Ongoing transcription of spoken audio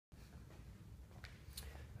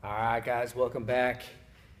All right, guys, welcome back.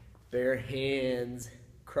 Bare Hands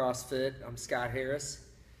CrossFit. I'm Scott Harris.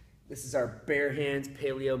 This is our Bare Hands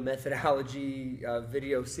Paleo methodology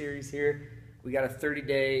video series here. We got a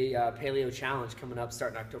 30-day paleo challenge coming up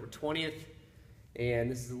starting October 20th. And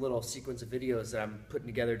this is a little sequence of videos that I'm putting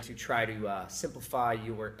together to try to simplify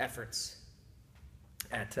your efforts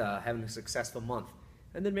at having a successful month.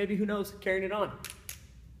 And then maybe, who knows, carrying it on.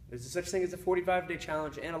 There's such thing as a 45-day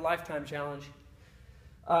challenge and a lifetime challenge.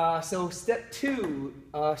 So step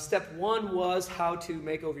one was how to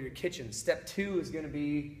make over your kitchen. Step two is going to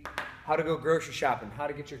be how to go grocery shopping, how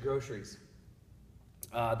to get your groceries.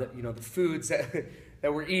 The foods that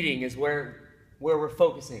we're eating is where we're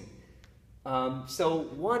focusing. So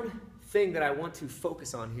one thing that I want to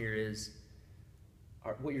focus on here is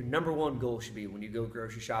what your number one goal should be when you go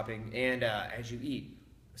grocery shopping and as you eat,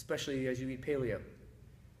 especially as you eat paleo.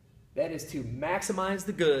 That is to maximize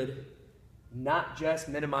the good, not just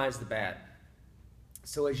minimize the bad.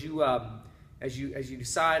 So as you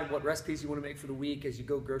decide what recipes you want to make for the week, as you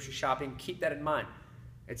go grocery shopping, keep that in mind.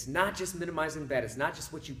 It's not just minimizing the bad. It's not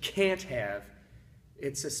just what you can't have.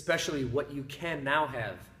 It's especially what you can now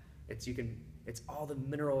have. It's all the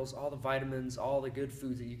minerals, all the vitamins, all the good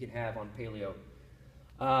foods that you can have on paleo.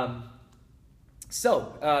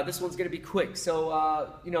 This one's going to be quick.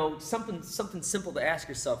 So something simple to ask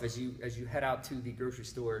yourself as you head out to the grocery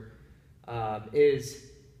store.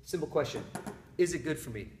 Is simple question: is it good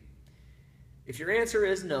for me? If your answer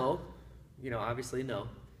is no, obviously no.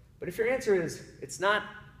 But if your answer is it's not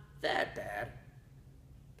that bad,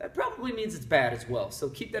 that probably means it's bad as well. So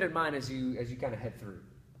keep that in mind as you kind of head through.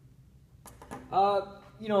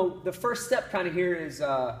 The first step kind of here is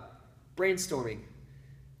brainstorming.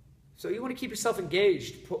 So you want to keep yourself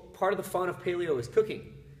engaged. Part of the fun of paleo is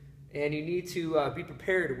cooking, and you need to be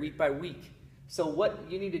prepared week by week. So what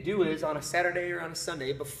you need to do is on a Saturday or on a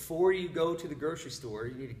Sunday, before you go to the grocery store,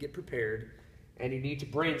 you need to get prepared and you need to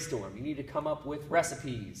brainstorm. You need to come up with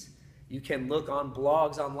recipes. You can look on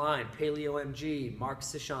blogs online, Paleo MG, Mark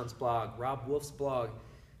Sishan's blog, Rob Wolf's blog.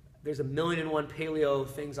 There's 1,000,001 paleo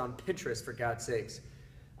things on Pinterest, for God's sakes.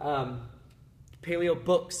 Paleo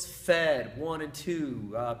books, Fed 1 and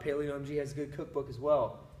 2. Paleo MG has a good cookbook as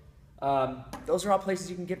well. Those are all places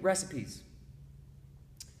you can get recipes.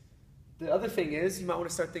 The other thing is you might want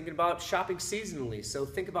to start thinking about shopping seasonally. So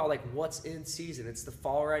think about what's in season. It's the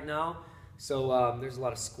fall right now, so there's a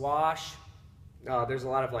lot of squash. There's a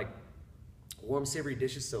lot of warm savory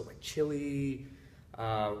dishes, so chili,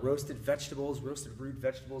 roasted vegetables, roasted root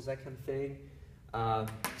vegetables, that kind of thing.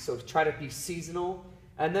 So try to be seasonal.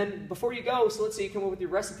 And then before you go, so let's say you come up with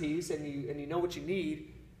your recipes and you know what you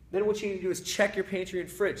need. Then what you need to do is check your pantry and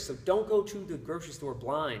fridge. So don't go to the grocery store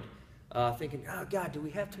blind. Thinking, oh God, do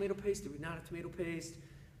we have tomato paste? Do we not have tomato paste?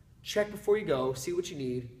 Check before you go, see what you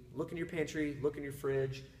need, look in your pantry, look in your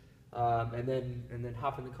fridge, and then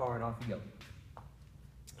hop in the car and off you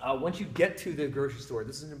go. Once you get to the grocery store,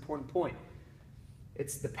 this is an important point.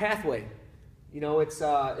 It's the pathway.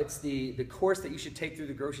 It's the course that you should take through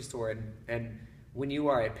the grocery store. And when you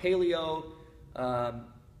are a paleo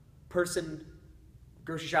person,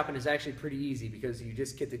 grocery shopping is actually pretty easy because you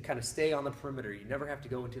just get to kind of stay on the perimeter. You never have to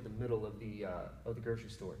go into the middle of the grocery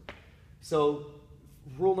store. So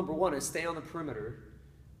rule number one is stay on the perimeter.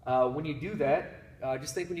 When you do that,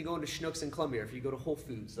 just think when you go into Schnucks and Columbia, if you go to Whole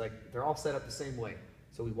Foods, they're all set up the same way.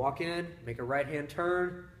 So we walk in, make a right-hand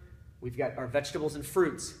turn. We've got our vegetables and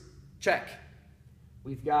fruits. Check.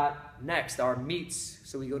 We've got next our meats.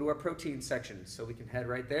 So we go to our protein section. So we can head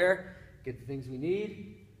right there, get the things we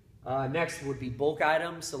need. Next would be bulk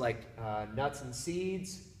items, so nuts and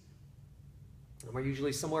seeds. And we're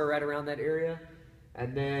usually somewhere right around that area.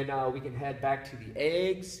 And then we can head back to the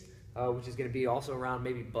eggs, which is going to be also around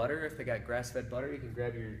maybe butter. If they got grass-fed butter, you can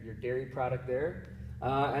grab your dairy product there.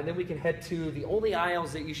 And then we can head to the only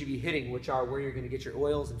aisles that you should be hitting, which are where you're going to get your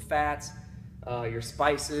oils and fats, your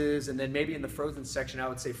spices, and then maybe in the frozen section, I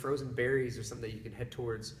would say frozen berries or something that you can head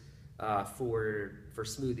towards for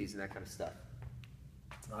smoothies and that kind of stuff.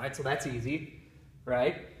 All right, so that's easy,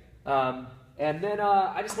 right? And then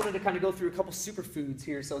I just wanted to kind of go through a couple superfoods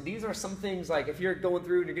here. So these are some things if you're going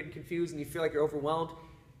through and you're getting confused and you feel like you're overwhelmed,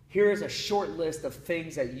 here is a short list of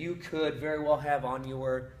things that you could very well have on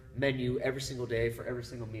your menu every single day for every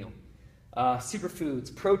single meal.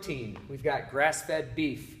 Superfoods, protein. We've got grass-fed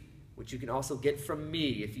beef, which you can also get from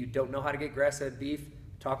me. If you don't know how to get grass-fed beef,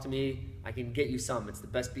 talk to me. I can get you some. It's the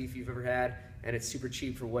best beef you've ever had, and it's super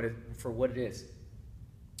cheap for what it is.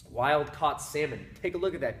 Wild-caught salmon. Take a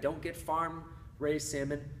look at that. Don't get farm-raised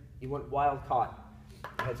salmon. You want wild-caught.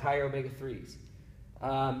 It has higher omega-3s.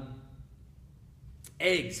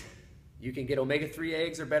 Eggs. You can get omega-3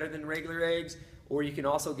 eggs are better than regular eggs, or you can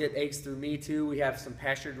also get eggs through me too. We have some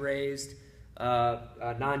pastured raised,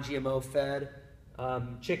 non-GMO fed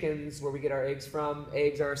chickens where we get our eggs from.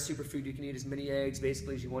 Eggs are a superfood. You can eat as many eggs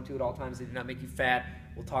basically as you want to at all times. They do not make you fat.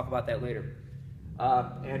 We'll talk about that later.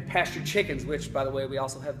 And pastured chickens, which by the way, we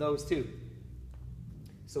also have those too.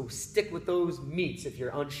 So stick with those meats if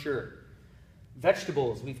you're unsure.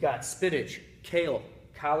 Vegetables, we've got spinach, kale,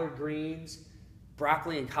 collard greens,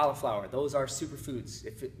 broccoli, and cauliflower. Those are superfoods.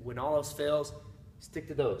 When all else fails, stick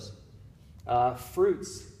to those.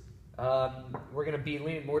 Fruits, we're going to be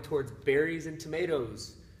leaning more towards berries and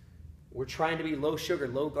tomatoes. We're trying to be low sugar,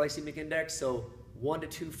 low glycemic index, so 1 to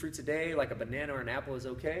 2 fruits a day, like a banana or an apple is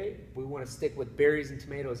okay. We want to stick with berries and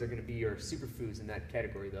tomatoes. They're going to be your superfoods in that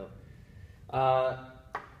category though.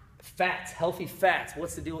 Fats, healthy fats.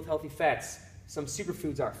 What's the deal with healthy fats? Some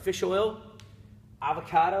superfoods are fish oil,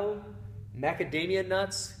 avocado, macadamia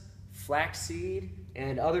nuts, flaxseed,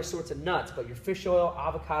 and other sorts of nuts. But your fish oil,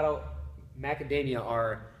 avocado, macadamia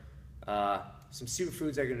are some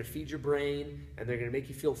superfoods that are going to feed your brain, and they're going to make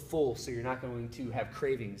you feel full, so you're not going to have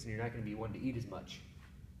cravings, and you're not going to be wanting to eat as much.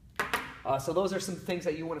 So those are some things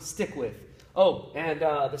that you want to stick with. Oh, and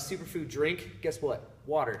the superfood drink, guess what?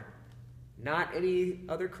 Water. Not any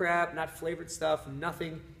other crap, not flavored stuff,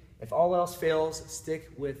 nothing. If all else fails, stick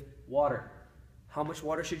with water. How much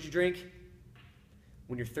water should you drink?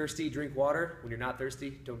 When you're thirsty, drink water. When you're not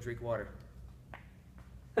thirsty, don't drink water.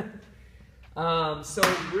 So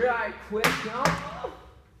right quick now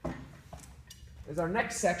is our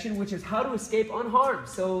next section, which is how to escape unharmed.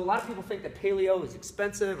 So a lot of people think that paleo is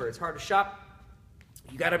expensive or it's hard to shop.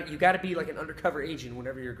 You gotta be like an undercover agent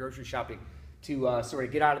whenever you're grocery shopping to sort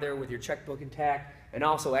of get out of there with your checkbook intact, and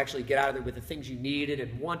also actually get out of there with the things you needed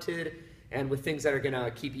and wanted, and with things that are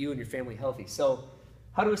gonna keep you and your family healthy. So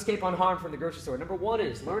how to escape unharmed from the grocery store. Number 1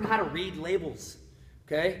 is learn how to read labels,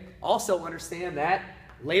 okay? Also understand that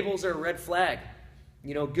labels are a red flag.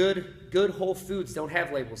 You know, good whole foods don't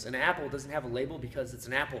have labels. An apple doesn't have a label because it's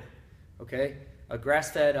an apple, okay? A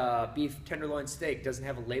grass-fed beef tenderloin steak doesn't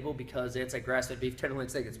have a label because it's a grass-fed beef tenderloin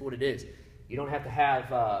steak. It's what it is. You don't have to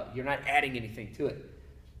have, you're not adding anything to it.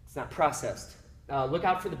 It's not processed. Look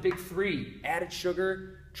out for the big 3, added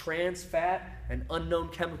sugar, trans fat, and unknown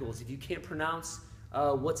chemicals. If you can't pronounce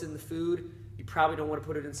what's in the food, you probably don't want to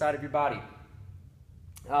put it inside of your body.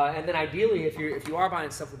 And then ideally, if you are buying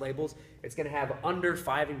stuff with labels, it's going to have under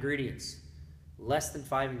 5 ingredients. Less than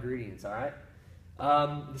 5 ingredients, all right?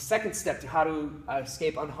 The second step to how to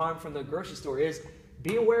escape unharmed from the grocery store is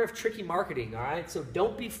be aware of tricky marketing, all right? So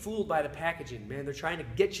don't be fooled by the packaging, man. They're trying to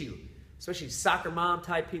get you, especially soccer mom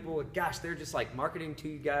type people. Gosh, they're just like marketing to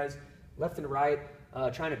you guys left and right,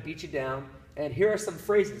 trying to beat you down. And here are some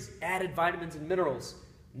phrases: added vitamins and minerals,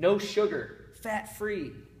 no sugar,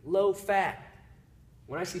 fat-free, low fat.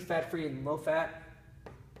 When I see fat-free and low fat,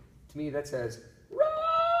 to me that says,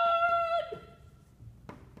 run!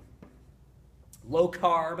 Low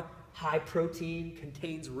carb, high protein,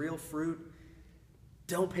 contains real fruit.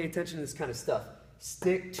 Don't pay attention to this kind of stuff.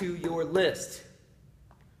 Stick to your list.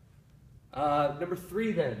 Number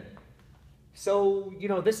 3 then. So, you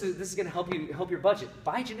know, this is going to help your budget.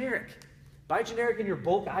 Buy generic. Buy generic in your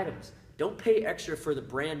bulk items. Don't pay extra for the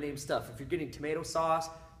brand name stuff. If you're getting tomato sauce,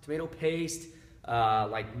 tomato paste,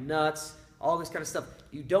 like nuts, all this kind of stuff,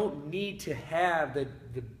 you don't need to have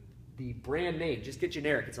the brand name. Just get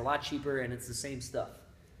generic. It's a lot cheaper and it's the same stuff.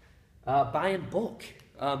 Buy in bulk.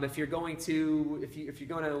 If you're going to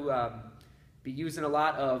be using a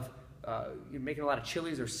lot of you're making a lot of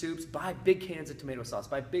chilies or soups, buy big cans of tomato sauce,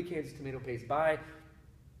 buy big cans of tomato paste, buy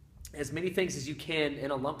as many things as you can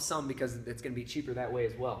in a lump sum because it's going to be cheaper that way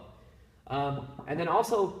as well. And then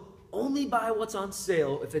also only buy what's on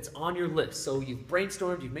sale if it's on your list. So you've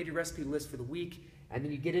brainstormed, you've made your recipe list for the week, and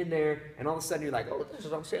then you get in there and all of a sudden you're like, oh, this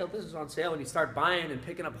is on sale, and you start buying and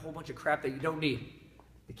picking up a whole bunch of crap that you don't need.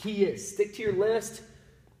 The key is stick to your list,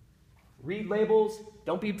 read labels,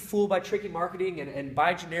 don't be fooled by tricky marketing, and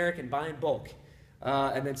buy generic and buy in bulk.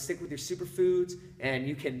 And then stick with your superfoods, and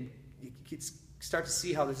you can start to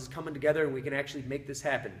see how this is coming together and we can actually make this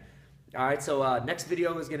happen. All right, so next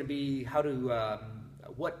video is going to be how to,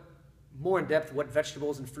 more in depth, what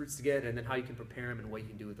vegetables and fruits to get, and then how you can prepare them and what you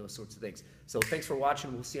can do with those sorts of things. So thanks for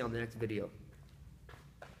watching. We'll see you on the next video.